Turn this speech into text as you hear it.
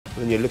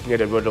When you're looking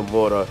at Eduardo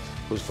Mora,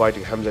 who's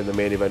fighting Hamza in the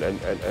main event,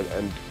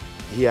 and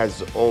he has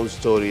his own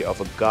story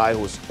of a guy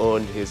who's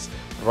earned his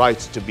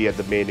rights to be at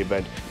the main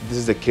event. This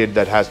is a kid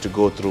that has to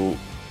go through,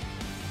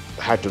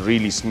 had to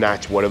really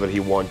snatch whatever he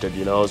wanted,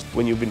 you know.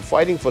 When you've been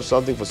fighting for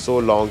something for so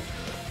long,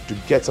 to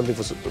get something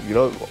for, you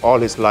know, all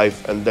his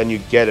life, and then you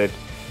get it,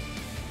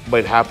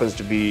 but it happens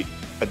to be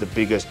at the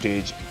bigger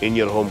stage in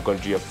your home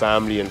country, your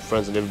family and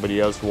friends and everybody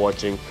else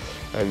watching,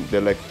 and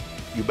they're like,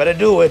 you better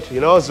do it,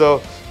 you know.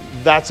 So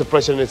that's a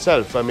pressure in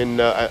itself. I mean,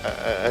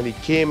 and he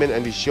came in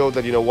and he showed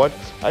that, you know what,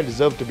 I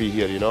deserve to be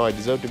here, you know, I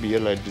deserve to be here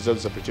and I deserve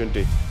this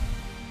opportunity.